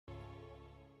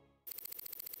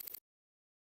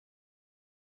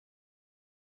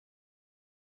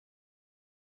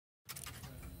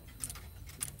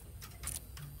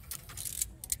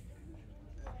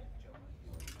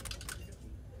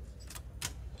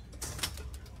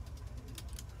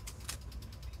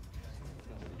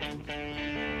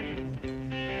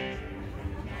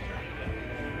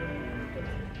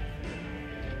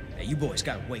Hey, you boys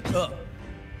gotta wake up.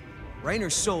 Raynor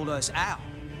sold us out.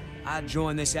 I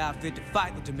joined this outfit to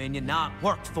fight the Dominion, not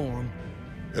work for him.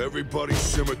 Everybody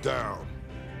simmer down.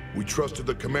 We trusted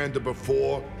the commander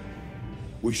before.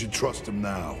 We should trust him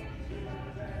now.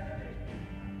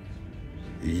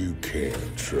 You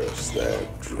can't trust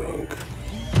that drunk.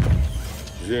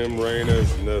 Jim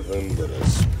Raynor's nothing but a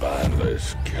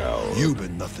spineless coward. You've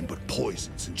been nothing but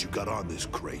poison since you got on this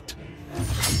crate.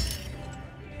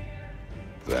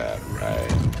 That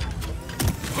right.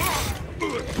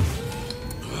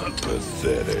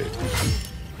 Pathetic.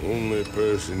 Only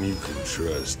person you can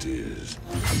trust is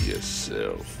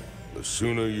yourself. The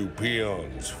sooner you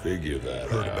peons figure that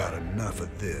Heard out. about enough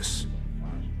of this.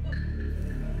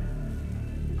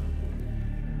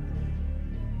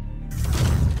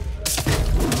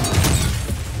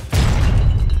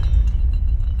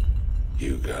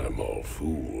 You got 'em all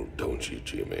fooled, don't you,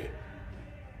 Jimmy?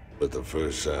 But the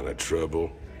first sign of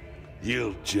trouble,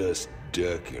 you'll just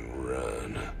duck and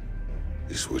run.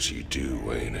 It's what you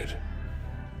do, ain't it?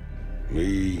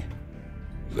 Me,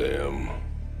 them,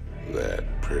 that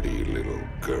pretty little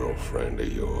girlfriend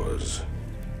of yours.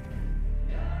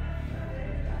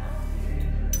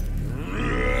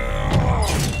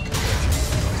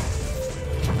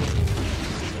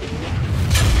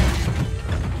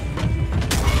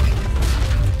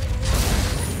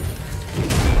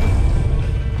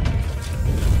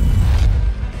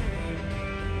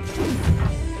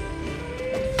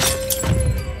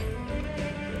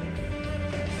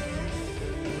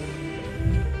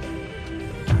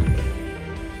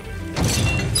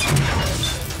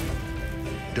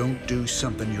 Don't do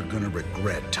something you're gonna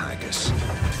regret, Tygus.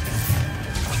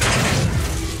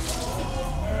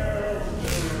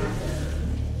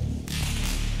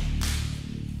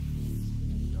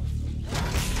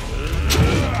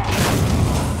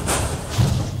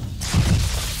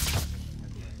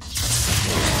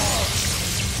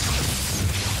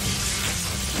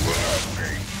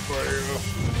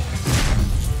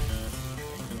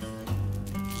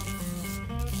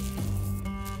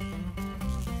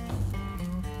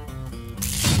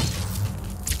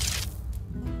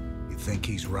 Think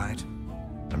he's right?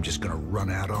 I'm just gonna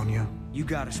run out on you? You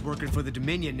got us working for the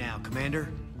Dominion now,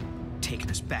 Commander. Taking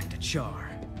us back to Char.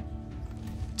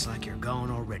 It's like you're gone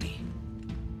already.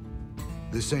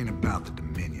 This ain't about the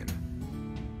Dominion.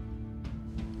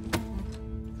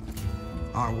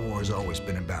 Our war's always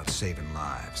been about saving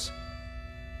lives.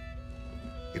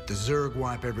 If the Zerg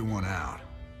wipe everyone out,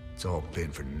 it's all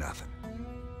been for nothing.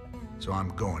 So I'm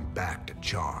going back to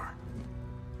Char.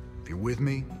 If you're with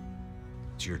me,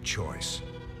 it's your choice.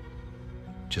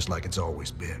 Just like it's always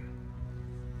been.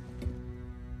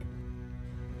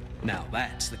 Now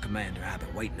that's the commander I've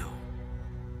been waiting on.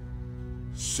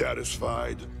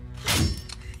 Satisfied?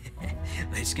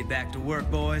 Let's get back to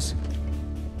work, boys.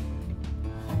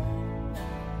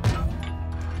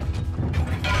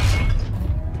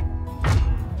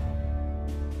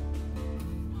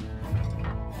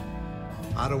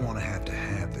 I don't want to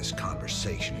have this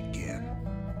conversation again.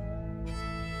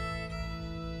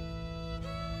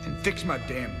 And fix my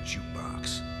damn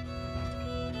jukebox.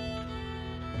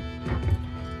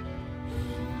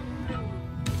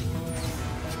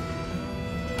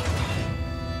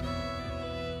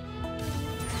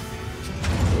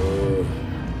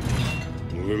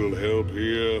 A little help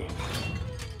here?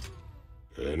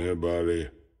 Anybody?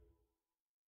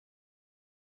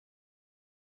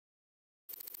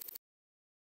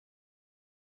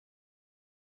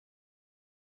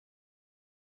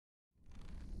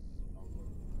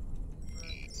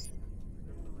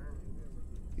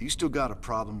 You still got a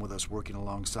problem with us working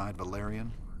alongside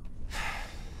Valerian?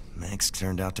 Max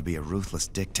turned out to be a ruthless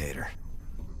dictator,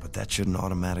 but that shouldn't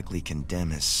automatically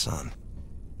condemn his son.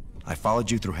 I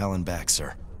followed you through hell and back,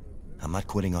 sir. I'm not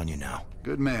quitting on you now.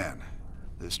 Good man.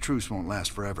 This truce won't last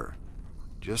forever.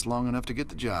 Just long enough to get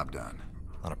the job done.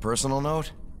 On a personal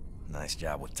note, nice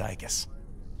job with Tychus.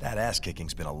 That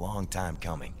ass-kicking's been a long time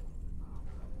coming.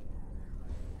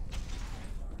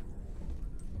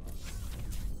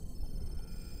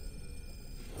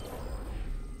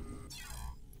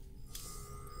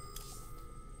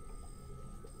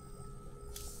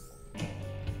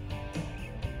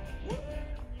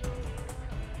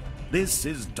 This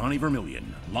is Donnie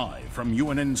Vermillion, live from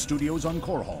UNN Studios on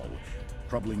Core Hall.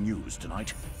 Troubling news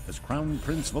tonight, as Crown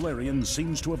Prince Valerian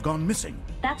seems to have gone missing.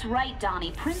 That's right,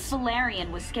 Donnie. Prince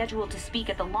Valerian was scheduled to speak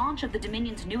at the launch of the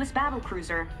Dominion's newest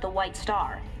battlecruiser, the White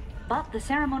Star. But the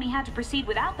ceremony had to proceed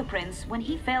without the prince when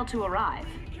he failed to arrive.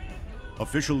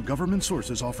 Official government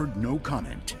sources offered no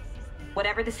comment.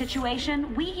 Whatever the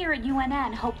situation, we here at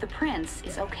UNN hope the Prince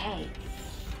is okay.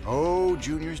 Oh,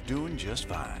 Junior's doing just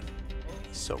fine.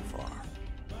 So far.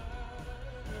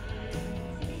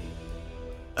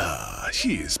 Ah,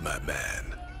 here's my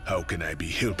man. How can I be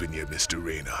helping you, Mr.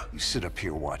 Rayner? You sit up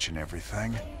here watching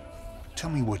everything. Tell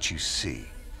me what you see.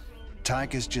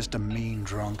 Tyke's just a mean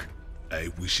drunk? I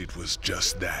wish it was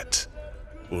just that.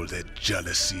 All that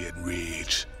jealousy and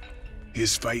rage.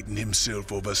 He's fighting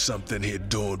himself over something he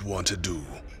don't want to do.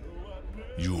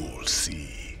 You'll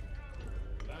see.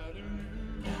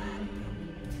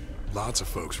 Lots of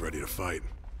folks ready to fight.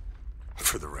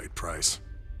 For the right price.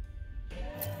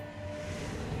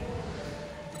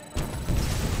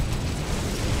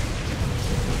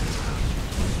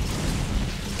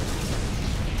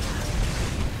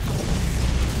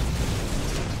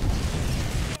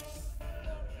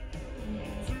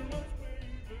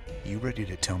 You ready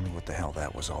to tell me what the hell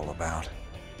that was all about?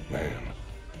 Man,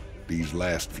 these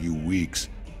last few weeks,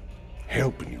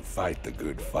 helping you fight the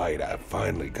good fight, I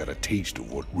finally got a taste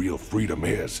of what real freedom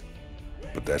is.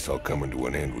 But that's all coming to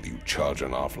an end with you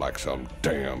charging off like some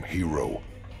damn hero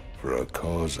for a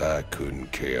cause I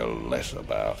couldn't care less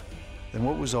about. Then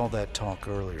what was all that talk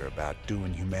earlier about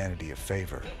doing humanity a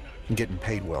favor and getting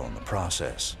paid well in the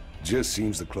process? Just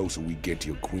seems the closer we get to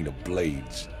your Queen of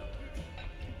Blades.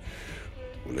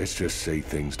 Well, let's just say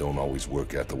things don't always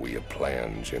work out the way you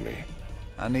plan, Jimmy.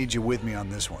 I need you with me on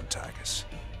this one, Tychus.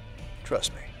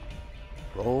 Trust me.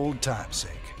 For old time's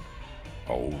sake.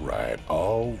 All right,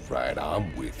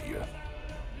 I'm with you.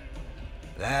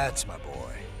 That's my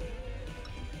boy.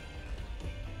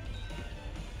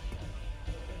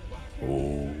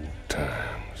 Old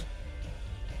times.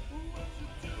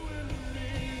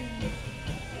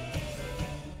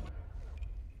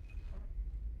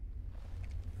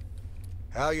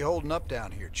 How you holding up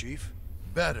down here, Chief?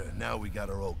 Better, now we got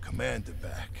our old commander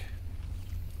back.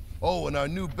 Oh, and our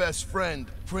new best friend,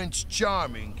 Prince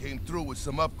Charming, came through with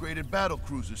some upgraded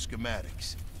battlecruiser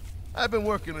schematics. I've been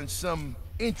working on some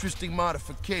interesting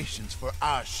modifications for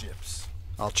our ships.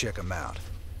 I'll check them out.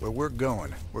 Where we're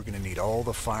going, we're gonna need all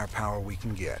the firepower we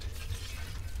can get.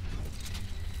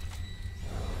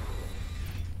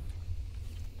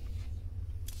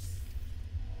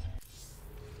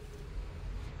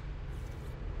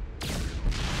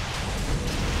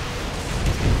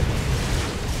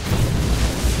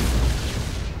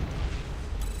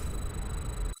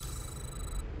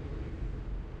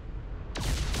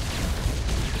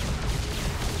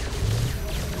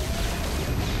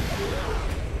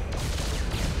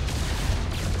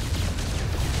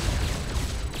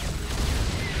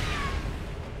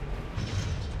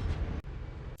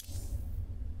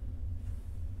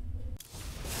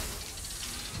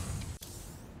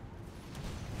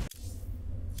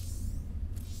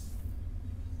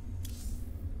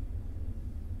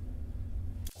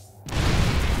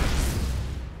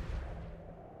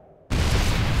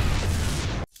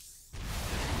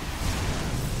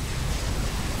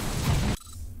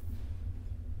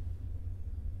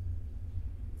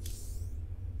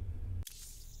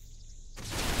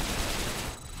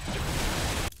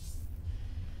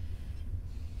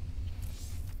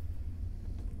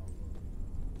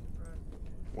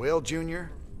 Well,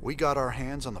 Junior, we got our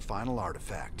hands on the final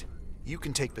artifact. You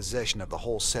can take possession of the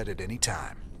whole set at any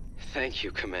time. Thank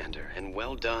you, Commander, and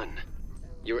well done.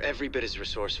 You're every bit as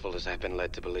resourceful as I've been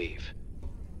led to believe.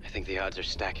 I think the odds are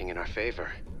stacking in our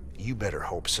favor. You better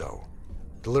hope so.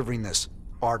 Delivering this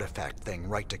artifact thing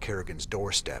right to Kerrigan's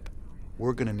doorstep,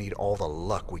 we're gonna need all the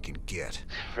luck we can get.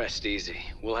 Rest easy.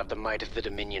 We'll have the might of the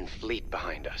Dominion fleet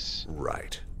behind us.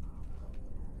 Right.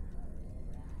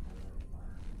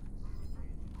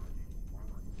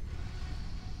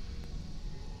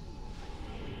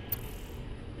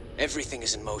 Everything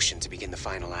is in motion to begin the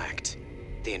final act.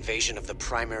 The invasion of the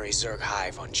primary Zerg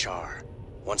hive on Char.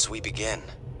 Once we begin,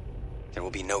 there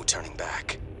will be no turning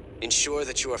back. Ensure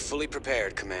that you are fully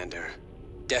prepared, Commander.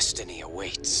 Destiny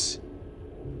awaits.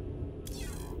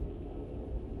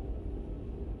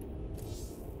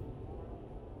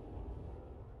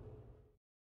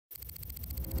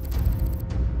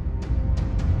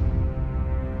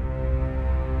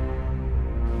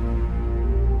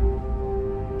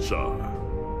 Char.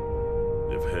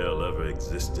 If hell ever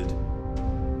existed,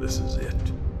 this is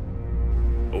it.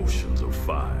 Oceans of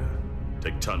fire,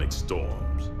 tectonic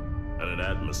storms, and an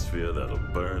atmosphere that'll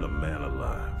burn a man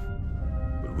alive.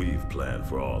 But we've planned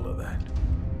for all of that.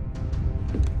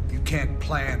 You can't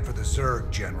plan for the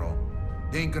Zerg, General.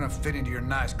 They ain't gonna fit into your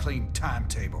nice, clean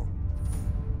timetable.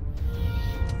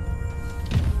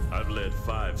 I've led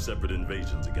 5 separate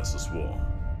invasions against the Swarm.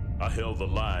 I held the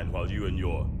line while you and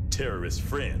your terrorist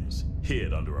friends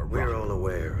hid under a rock. We're all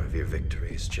aware of your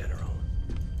victories, General.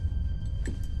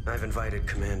 I've invited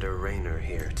Commander Raynor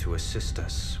here to assist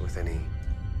us with any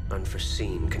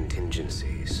unforeseen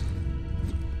contingencies.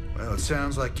 Well, it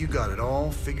sounds like you got it all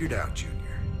figured out, Junior.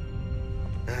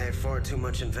 I have far too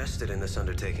much invested in this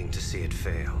undertaking to see it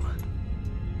fail.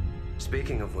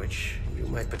 Speaking of which, you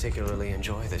might particularly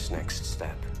enjoy this next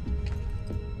step.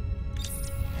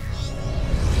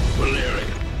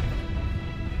 Valerian,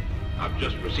 I've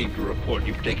just received a report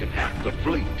you've taken half the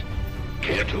fleet.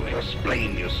 Care to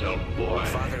explain yourself, boy?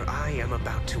 Father, I am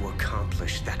about to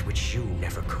accomplish that which you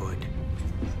never could.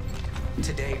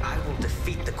 Today, I will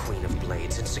defeat the Queen of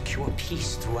Blades and secure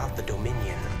peace throughout the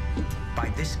Dominion.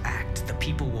 By this act, the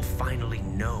people will finally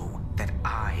know that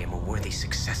I am a worthy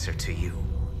successor to you.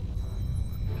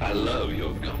 I love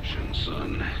your gumption,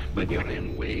 son, but you're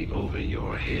in way over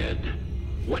your head.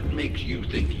 What makes you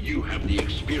think you have the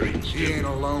experience to... He ain't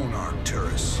alone,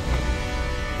 Arcturus.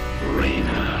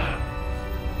 Raynor.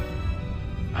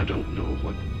 I don't know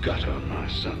what gutter my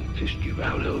son fished you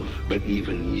out of, but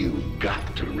even you've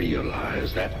got to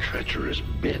realize that treacherous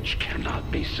bitch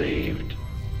cannot be saved.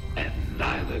 And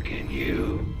neither can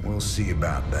you. We'll see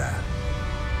about that.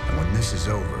 And when this is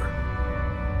over,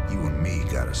 you and me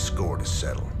got a score to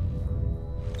settle.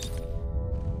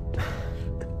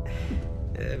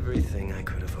 Everything I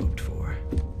could have hoped for.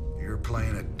 You're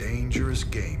playing a dangerous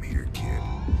game here, kid.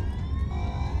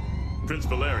 Prince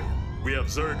Valerian, we have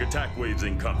Zerg attack waves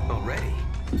incoming. Already?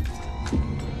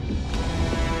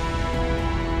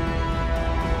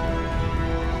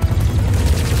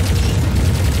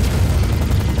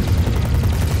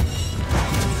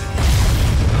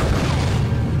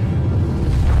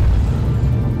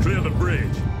 Clear the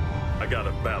bridge. I got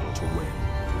a battle to win.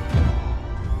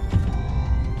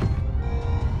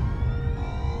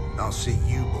 I'll see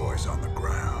you boys on the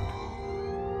ground.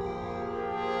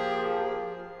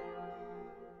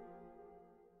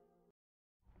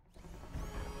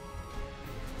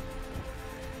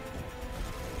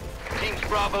 Teams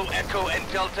Bravo, Echo, and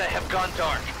Delta have gone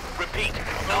dark. Repeat,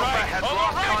 Alpha has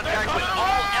lost contact with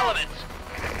all elements.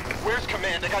 Where's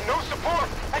command? I got no support.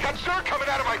 I got Zerg coming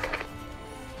out of my...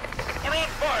 We're on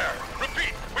fire!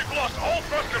 Repeat, we've lost all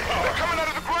thruster power! They're coming out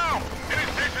of the ground! Any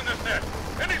station this net!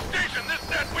 Any station this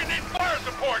net! We need fire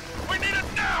support! We need it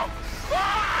now!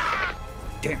 Ah!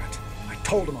 Damn it. I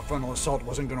told him a frontal assault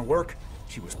wasn't gonna work.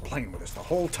 She was playing with us the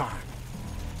whole time.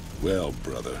 Well,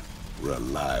 brother, we're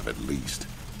alive at least.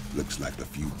 Looks like the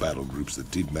few battle groups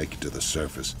that did make it to the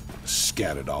surface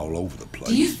scattered all over the place.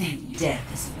 Do you think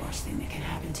death is the worst thing that can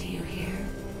happen to you here?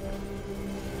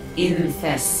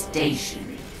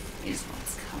 Infestation is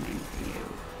what's coming for you.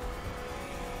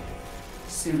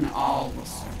 Soon all will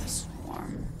serve a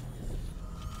swarm.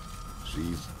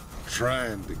 She's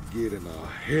trying to get in our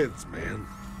heads, man.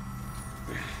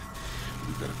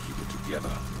 We gotta keep it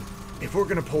together. If we're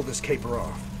gonna pull this caper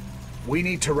off, we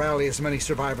need to rally as many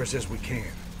survivors as we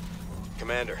can.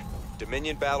 Commander,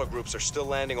 Dominion battle groups are still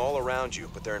landing all around you,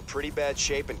 but they're in pretty bad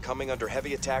shape and coming under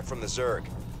heavy attack from the Zerg.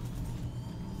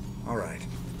 All right.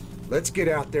 Let's get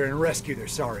out there and rescue their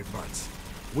sorry butts.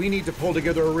 We need to pull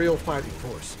together a real fighting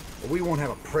force, or we won't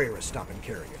have a prayer of stopping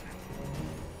Kerrigan.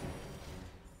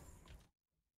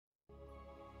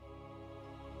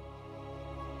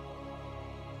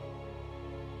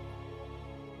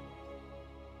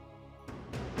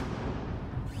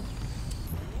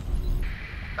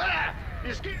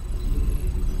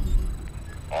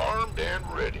 Armed and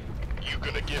ready. You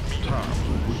gonna give me time?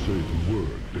 Say the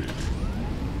word, baby.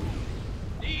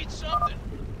 Need something?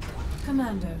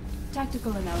 Commander,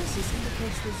 tactical analysis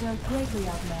indicates the Zerg greatly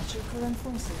outmatch your current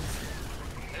forces.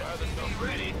 I'm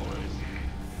ready.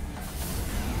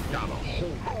 Got a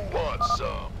who wants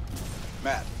some?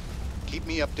 Matt, keep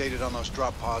me updated on those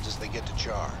drop pods as they get to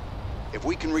Char. If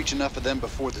we can reach enough of them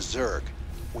before the Zerg,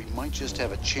 we might just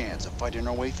have a chance of fighting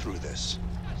our way through this.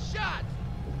 Shot!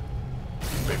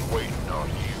 Been waiting on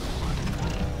you.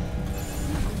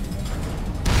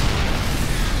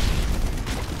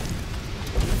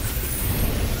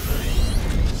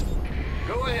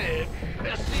 Go ahead.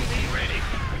 SCV ready.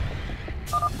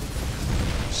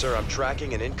 Sir, I'm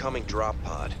tracking an incoming drop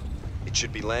pod. It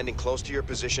should be landing close to your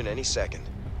position any second.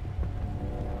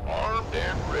 Armed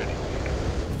and ready.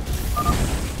 All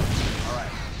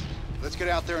right. Let's get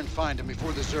out there and find him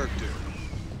before the Zerg do.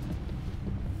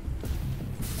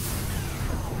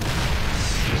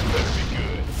 This better be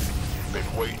good.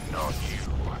 Been waiting on you.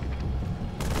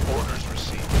 Orders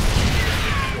received.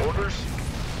 Any orders?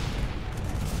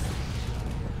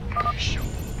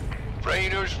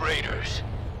 Raiders.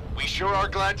 We sure are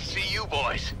glad to see you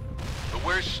boys. But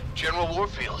where's General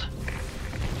Warfield?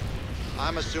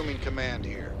 I'm assuming command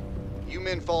here. You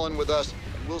men fall in with us,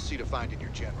 and we'll see to finding your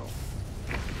general.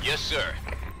 Yes, sir.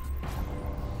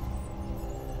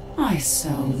 I so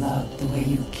love the way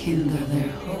you kindle their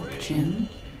hope, Jim.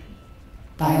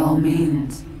 By all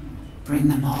means, bring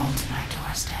them all to my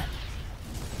doorstep.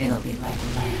 It'll be like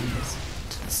lambs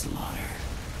to the slaughter.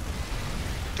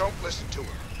 Don't listen to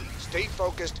him. Stay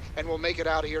focused, and we'll make it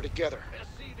out of here together.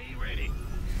 SCV ready.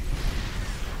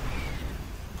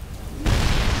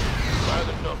 By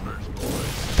the numbers,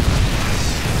 boys.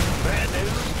 Bad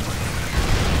news.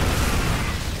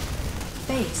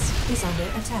 Base is under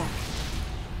attack.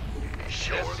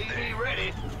 Sure SCV thing.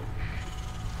 ready.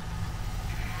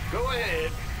 Go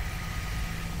ahead.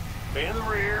 In the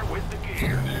rear with the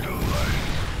gear.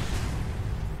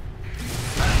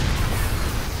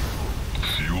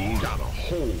 Fuel got a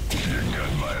hole in your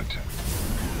gunlet.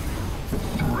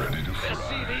 Ready to fry.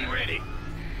 SCV ready.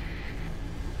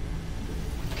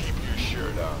 Keep your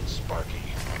shirt on, Sparky.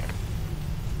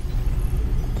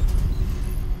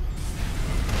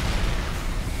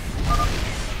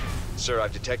 Sir,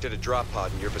 I've detected a drop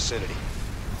pod in your vicinity.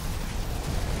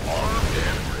 Armed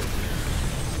and ready.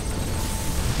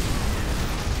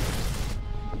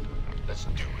 Let's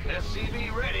do it.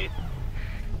 SCV ready.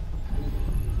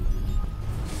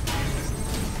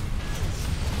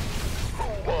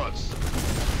 Who wants some?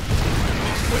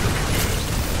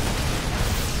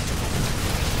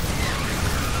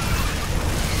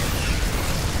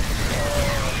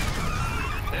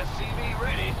 SCV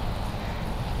ready.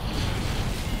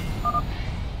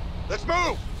 Let's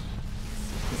move!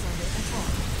 Is under attack.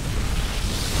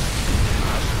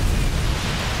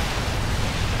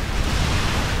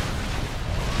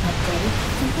 Upgrade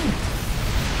complete.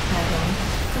 Add-on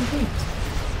complete.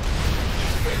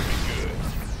 Better be good.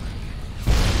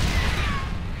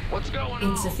 What's going on?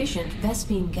 Insufficient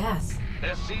Vespine gas.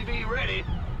 SCV ready.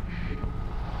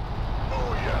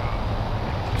 Oh, yeah.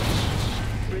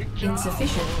 Big job.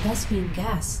 Insufficient Vespine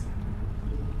gas.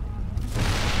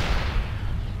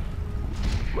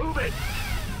 Move it.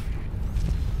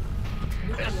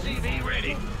 SCV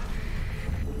ready.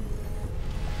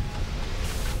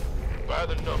 By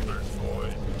the numbers,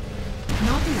 boys.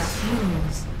 Not enough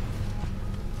minerals.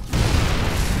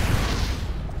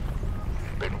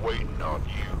 Been waiting on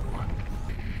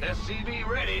you. SCV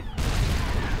ready.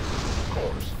 Of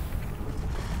course.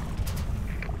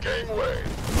 Gangway.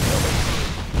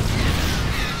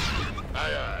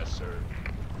 Aye, aye, sir.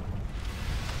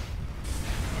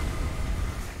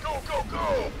 Go, go,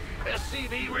 go!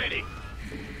 SCV ready.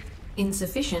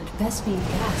 Insufficient Vespine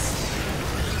gas.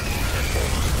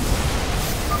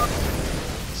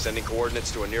 Sending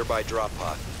coordinates to a nearby drop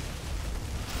pod.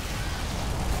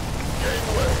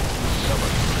 Gangway.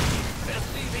 Coming.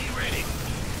 SCV ready.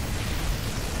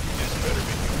 This better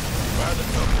be good. By the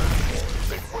numbers, boys.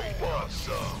 They want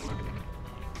some.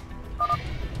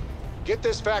 Get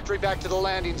this factory back to the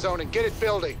landing zone and get it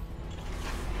building.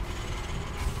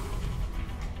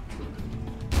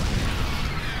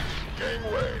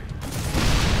 Gangway.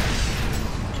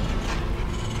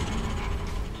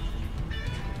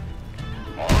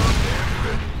 Armed and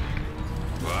ready.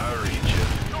 I reach you.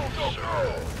 Go, go, go!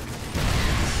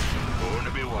 Going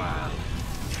to be wild.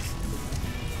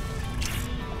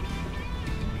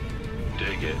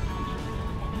 Dig it.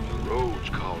 The road's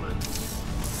calling.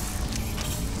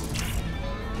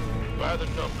 By the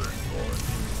numbers, boys.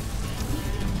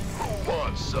 Who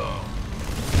wants some?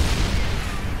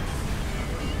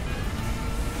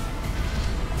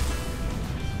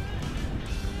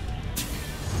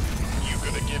 You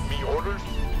gonna give me orders?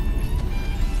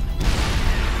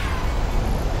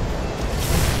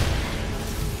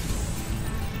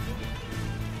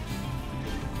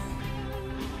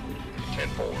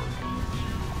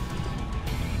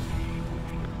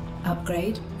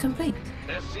 Upgrade complete.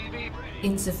 SCV ready.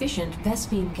 Insufficient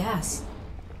Vespine gas.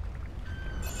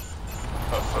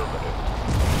 Affirmative.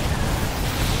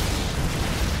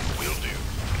 Will do.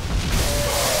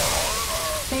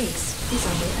 Base is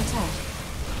under attack.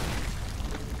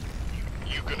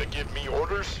 You gonna give me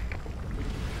orders?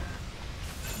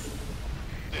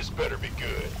 This better be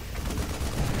good.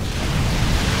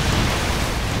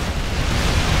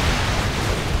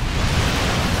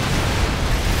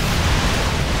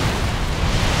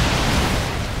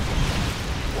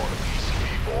 Want a piece of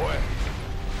me, boy?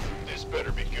 This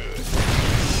better be good.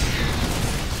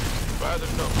 By the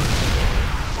numbers,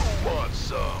 who wants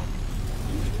some?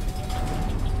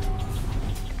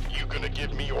 You gonna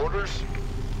give me orders?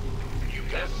 You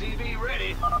got SCV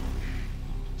ready.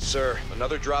 Sir,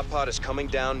 another drop pod is coming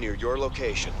down near your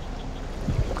location.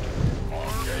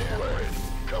 Gangway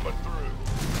coming through.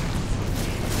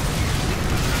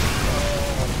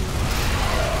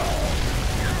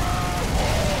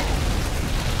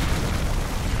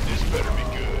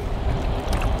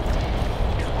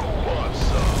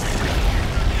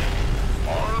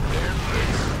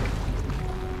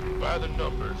 by the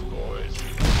numbers, boys.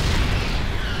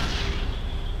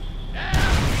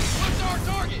 What's our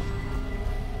target?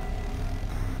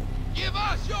 Give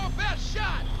us your best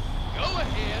shot! Go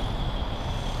ahead.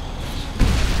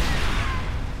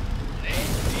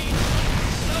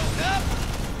 Load up!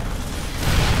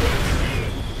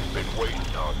 Been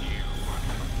waiting on you.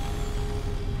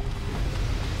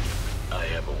 I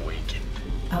have awakened.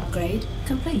 Upgrade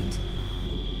complete.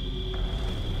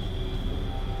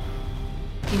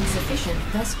 Insufficient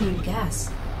Vespene gas.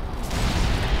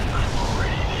 I'm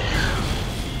already there.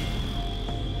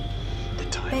 The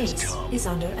time has Base come. is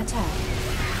under attack.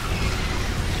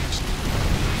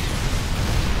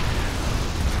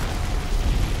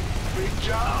 Big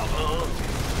job, huh?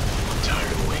 I'm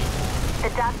tired of waiting. The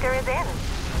doctor is in.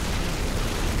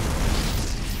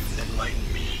 Enlighten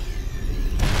me.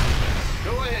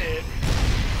 Go ahead.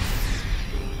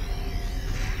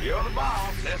 You're the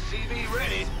boss. SCV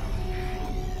ready.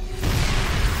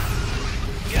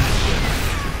 Gotcha.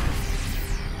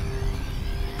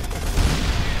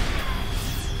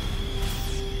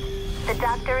 The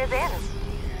doctor is in.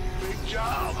 Big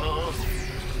job, huh?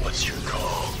 What's your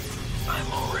call? I'm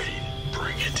all ready.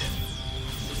 Bring it.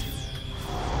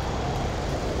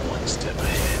 One step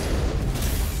ahead.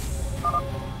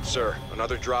 Sir,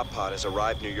 another drop pod has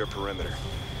arrived near your perimeter.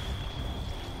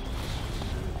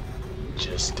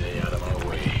 Just stay out of my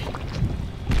way.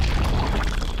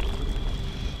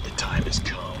 The time has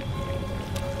come.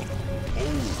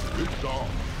 Oh, good dog.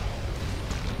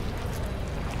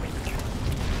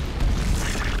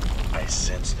 I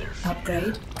sense their fear.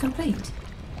 Upgrade complete.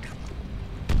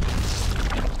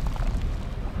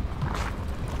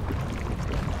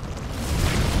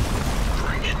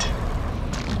 Bring it.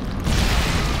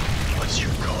 What's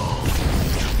your call?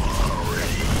 Come on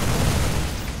already.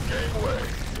 Gangway,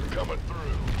 coming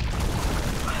through.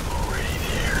 I'm already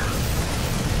there.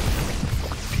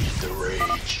 Beat the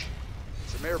rage.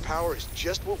 Some air power is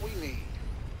just what we need.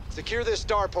 Secure this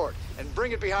starport and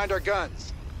bring it behind our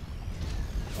guns.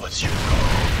 What's your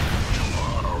call? Come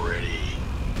on already.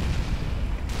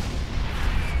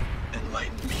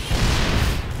 Enlighten me.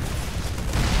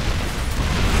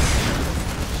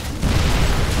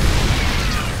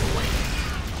 Tired of waiting.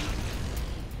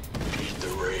 Beat the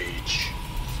rage.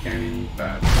 Scanning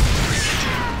back.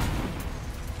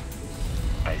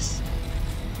 Ice.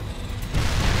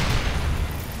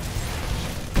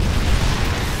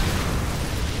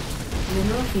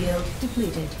 Mineral field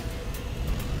depleted.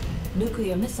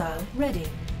 Nuclear missile ready.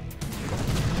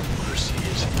 Mercy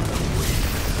is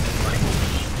like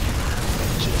me.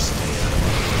 Just stay out of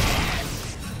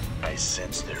my way. I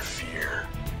sense their fear.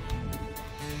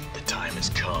 The time has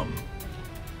come.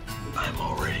 I'm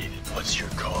already. What's your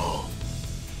call?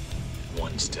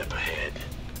 One step ahead.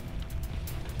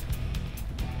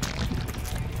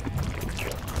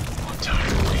 I'm tired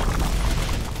of waiting.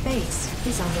 Base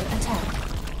is under attack.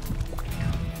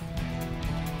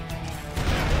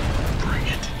 Bring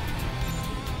it.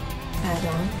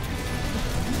 Add-on.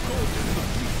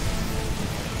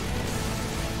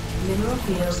 Mineral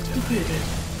field depleted.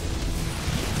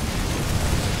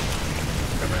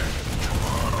 Come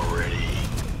on already.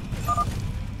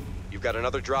 You've got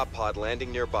another drop pod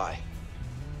landing nearby.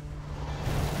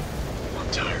 I'm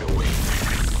tired of waiting.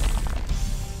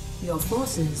 Your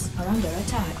forces are under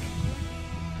attack.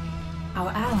 Our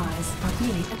allies are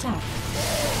being attacked.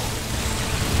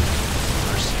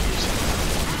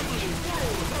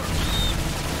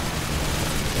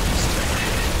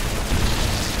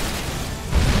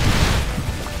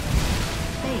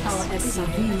 Our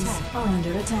SCVs are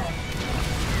under attack.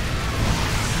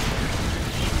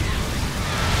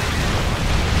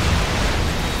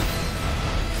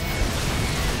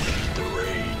 The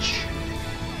rage.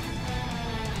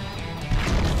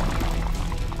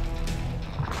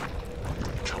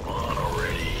 Come on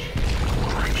already.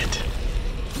 Bring it.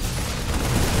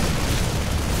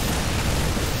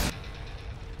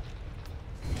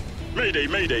 Mayday,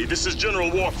 Mayday, this is General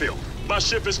Warfield. My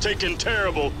ship is taking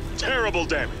terrible, terrible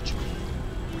damage.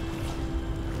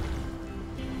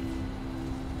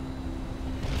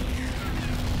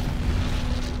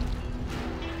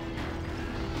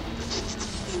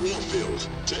 Warfield,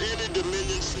 to any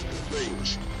Dominion secret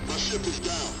range. My ship is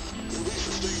down, and we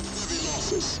sustained heavy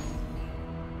losses.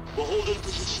 We're holding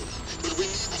position, but we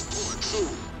need support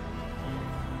soon.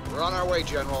 We're on our way,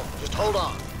 General. Just hold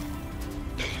on.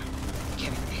 Damn, he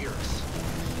can't even hear us.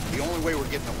 The only way we're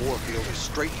getting to Warfield is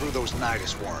straight through those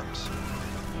Nidus worms.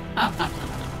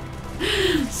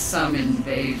 Some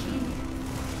invasion.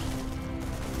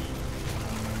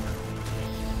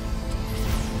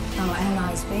 Our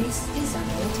allies' base is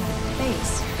under attack.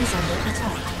 Base is under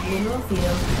attack. Mineral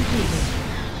field completed.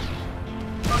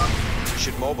 We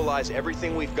should mobilize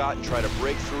everything we've got and try to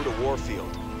break through to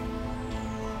Warfield.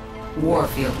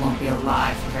 Warfield won't be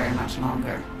alive for very much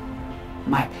longer.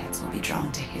 My pets will be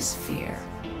drawn to his fear,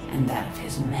 and that of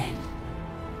his men.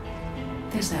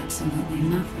 There's absolutely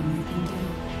nothing we can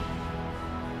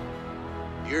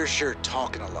do. You're sure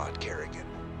talking a lot, Kerrigan.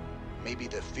 Maybe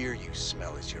the fear you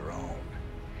smell is your own.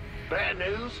 Bad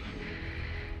news?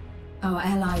 Our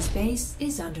allies' base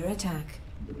is under attack.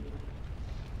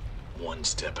 One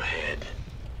step ahead.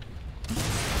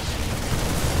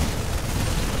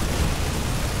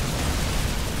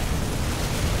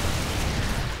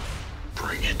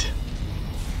 Bring it.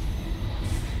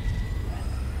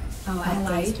 Our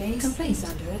allies' base is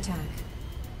under attack.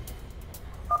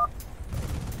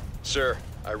 Sir,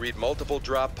 I read multiple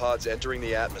drop pods entering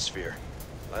the atmosphere.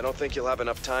 I don't think you'll have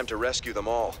enough time to rescue them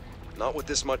all. Not with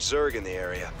this much Zerg in the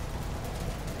area.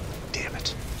 Damn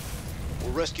it.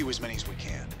 We'll rescue as many as we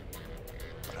can.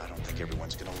 But I don't think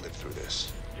everyone's gonna live through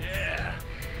this. Yeah.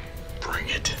 Bring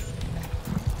it.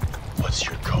 What's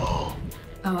your call?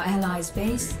 Our allies'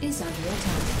 base is under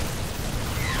attack.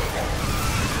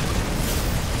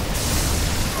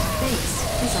 Base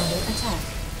is under attack.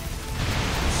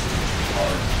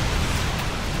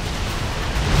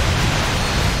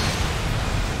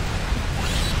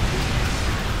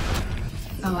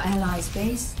 Our allies'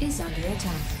 base is under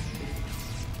attack.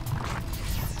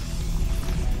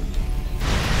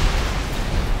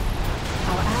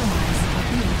 Our allies are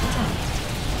being attacked.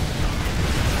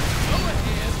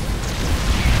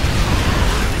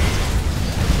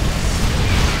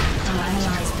 Our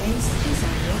allies' base is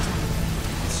under attack.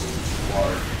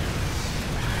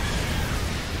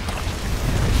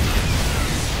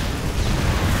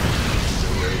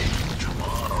 Come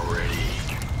on already.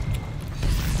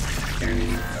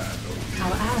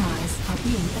 Our allies are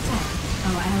being attacked.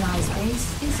 Our allies' base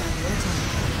is under attack.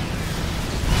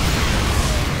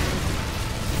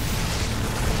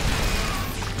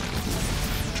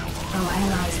 Our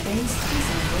allies' base is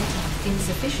under attack.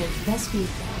 Insufficient Vespi.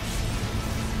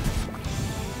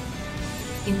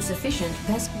 Insufficient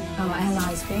Vespi. Our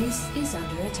allies' base is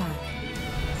under attack.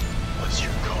 What's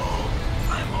your call?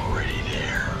 I'm already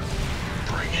there.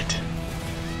 Bring it.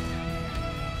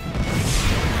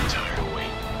 I'm tired of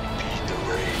waiting. Feed the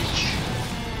rage.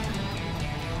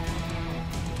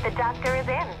 The doctor is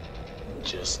in.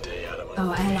 Just stay out of my Our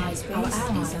way. allies' base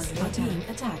is under being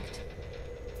attacked.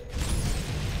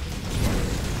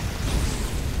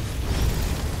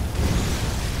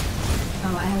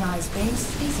 Our allies'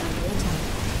 base is under attack.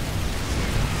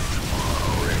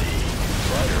 Already.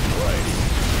 Fight or flight.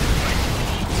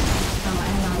 Our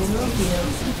allies' field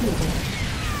is completed.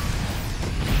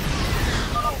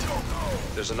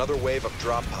 There's another wave of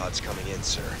drop pods coming in,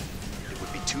 sir. It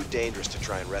would be too dangerous to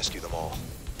try and rescue them all.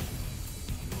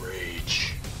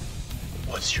 Rage.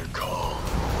 What's your call?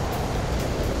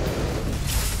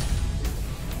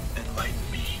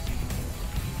 Enlighten me.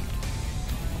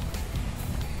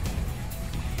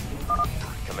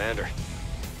 Commander,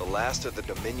 the last of the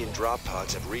Dominion drop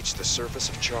pods have reached the surface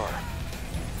of Char.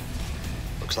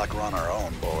 Looks like we're on our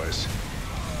own, boys.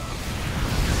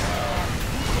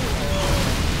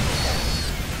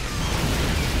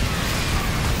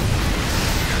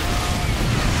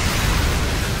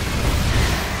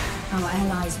 Our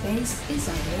allies' base is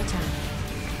under attack.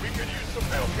 We could use some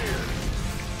help here.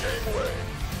 Gangway,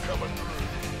 coming through.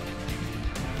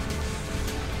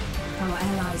 Our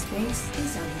allies' base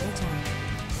is under attack.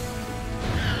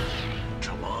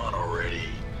 Come on already.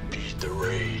 Beat the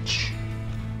rage.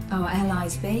 Our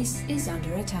allies' base is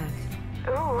under attack.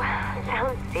 Ooh,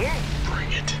 sounds serious.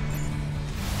 Bring it.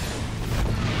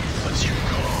 What's your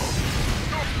call?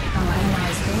 Our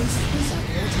allies' base is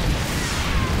under attack.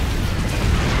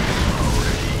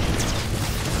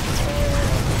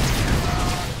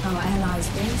 Our allies'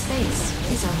 base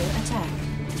is under attack.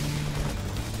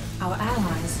 Our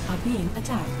allies are being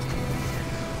attacked.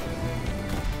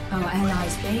 Our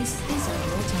allies' base is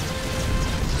under attack.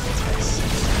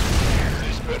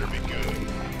 This better be good.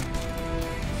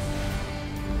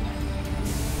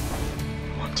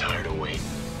 I'm tired of waiting.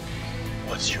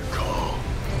 What's your call?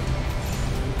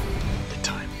 The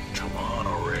time. Come on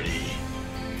already.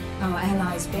 Our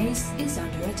allies' base is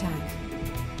under attack.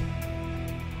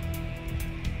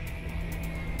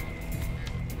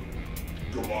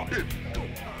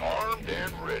 Armed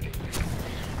and ready.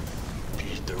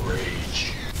 Beat the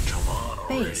rage. Come on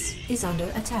already. Base is under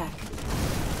attack.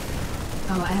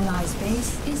 Our allies'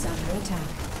 base is under attack.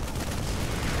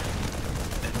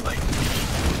 Enlighten me.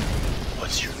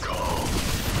 What's your call?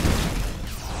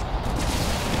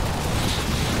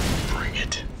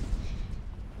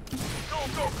 Our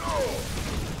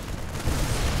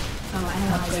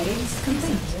allies' base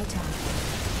complete. Your time.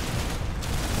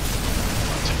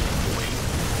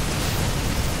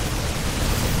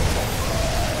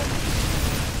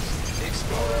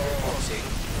 Explorer reporting.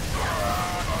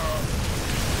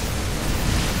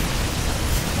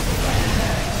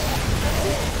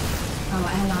 Our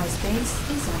allies' base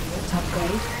is under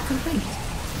upgrade complete.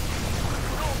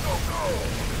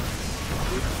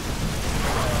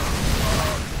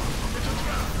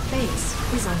 Base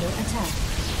is under attack.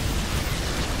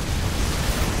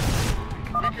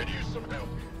 We could use some help.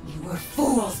 You were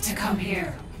fools to come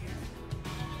here.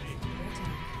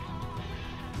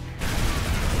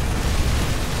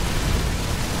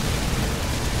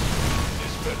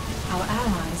 Our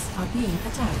allies are being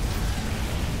attacked.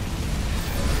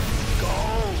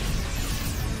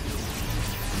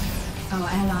 Our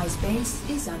allies' base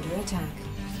is under attack.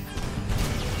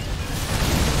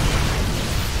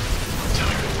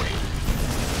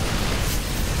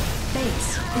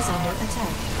 Base is under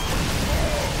attack.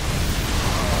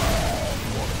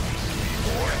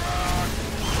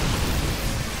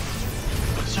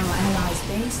 Our allies'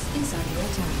 base is under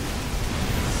attack.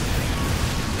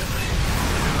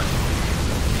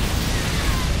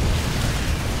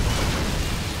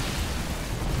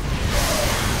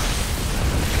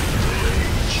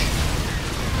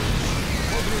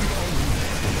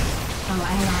 Our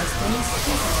allies' base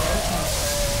is under attack.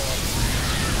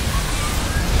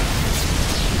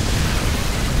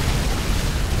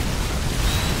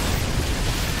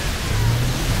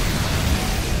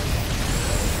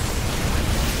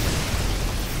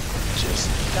 Just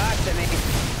talk to me.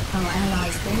 Our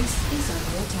allies' base is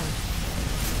under attack.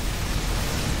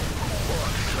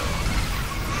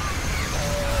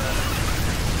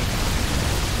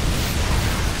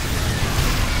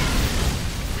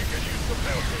 We could use some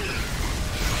help here.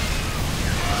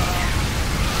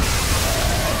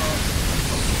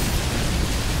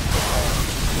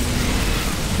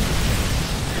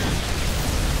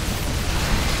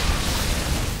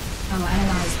 Our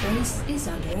allies' base is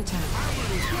under attack.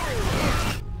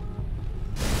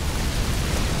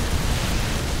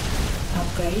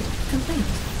 Upgrade complete.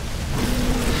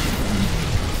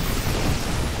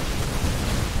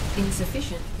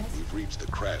 Insufficient. We've reached the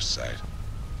crash site.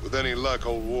 With any luck,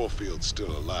 old Warfield's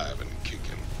still alive and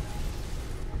kicking.